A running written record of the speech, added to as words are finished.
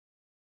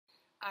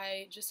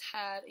I just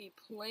had a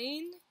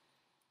plane,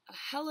 a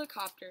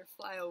helicopter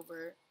fly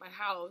over my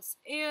house,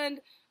 and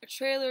a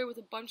trailer with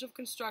a bunch of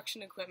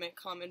construction equipment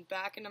come and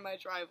back into my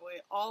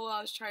driveway, all while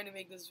I was trying to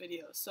make this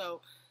video.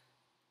 So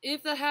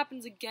if that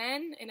happens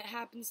again, and it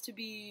happens to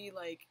be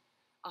like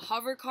a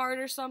hover cart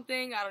or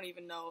something, I don't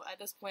even know. At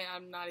this point,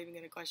 I'm not even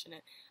going to question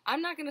it.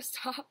 I'm not going to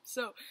stop,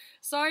 so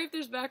sorry if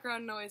there's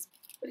background noise.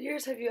 But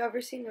here's Have You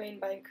Ever Seen Rain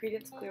by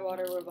Creedence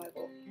Clearwater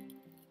Revival.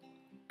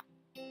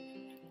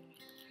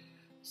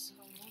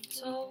 Someone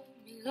told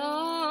me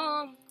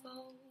long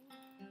ago,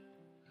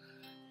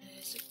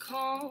 there's a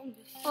calm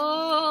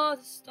before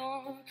the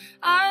storm.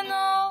 I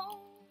know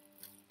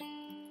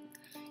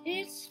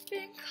it's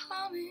been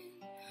coming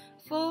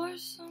for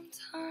some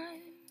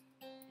time.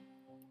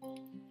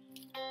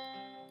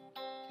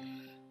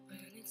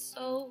 When it's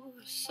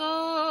over,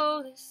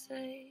 so they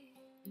say,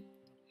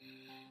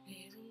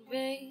 it'll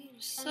rain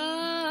a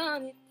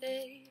sunny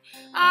day.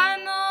 I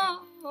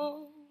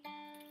know,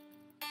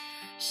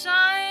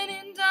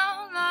 shining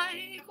down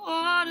like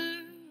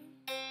water.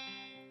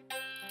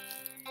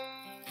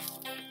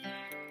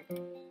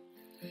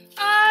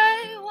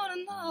 I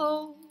wanna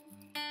know,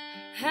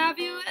 have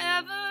you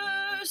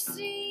ever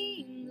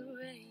seen the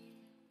rain?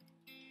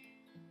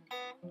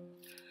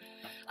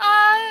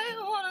 I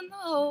wanna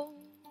know,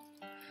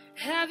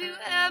 have you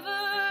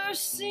ever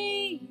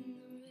seen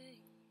the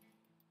rain?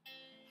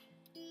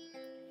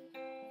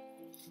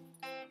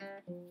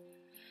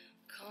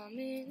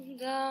 Coming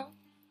down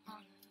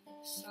on a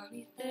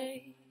sunny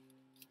day.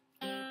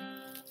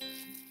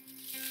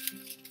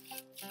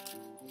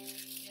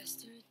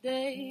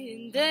 Yesterday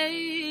and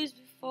days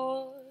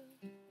before,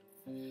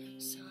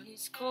 sun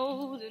is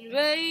cold and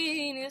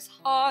rain is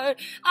hard.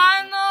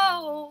 I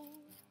know,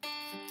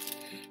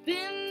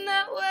 been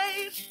that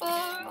way for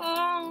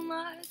all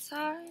my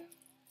time.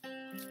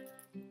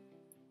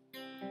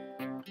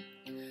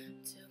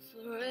 Till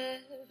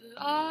forever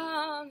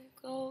on it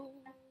goes,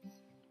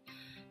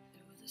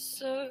 through the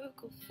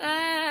circle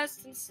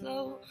fast and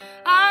slow.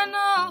 I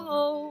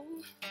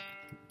know,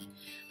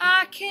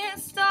 I can't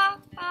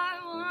stop, I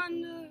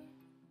wonder.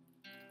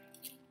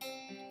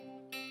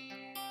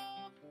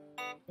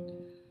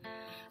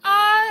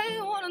 I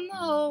wanna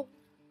know,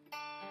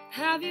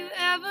 have you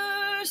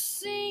ever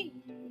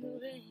seen the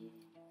rain?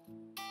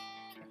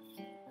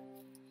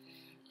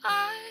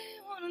 I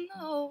wanna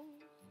know,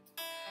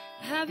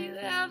 have you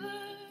ever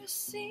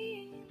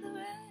seen the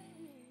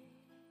rain?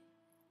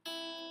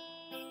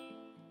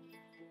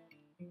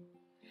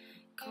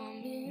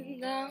 Coming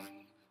down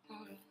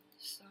on a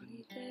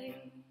sunny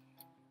day.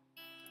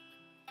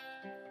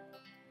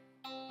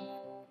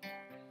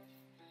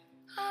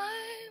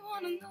 I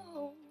wanna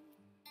know,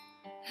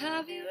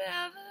 have you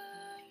ever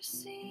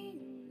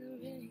seen the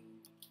rain?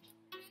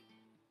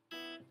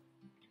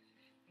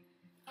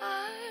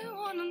 I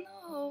wanna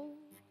know,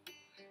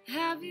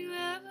 have you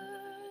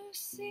ever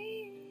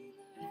seen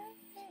the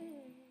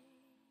rain?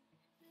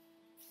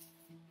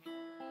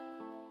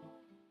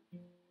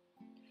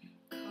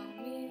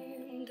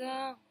 Coming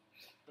down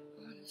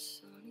on a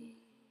sunny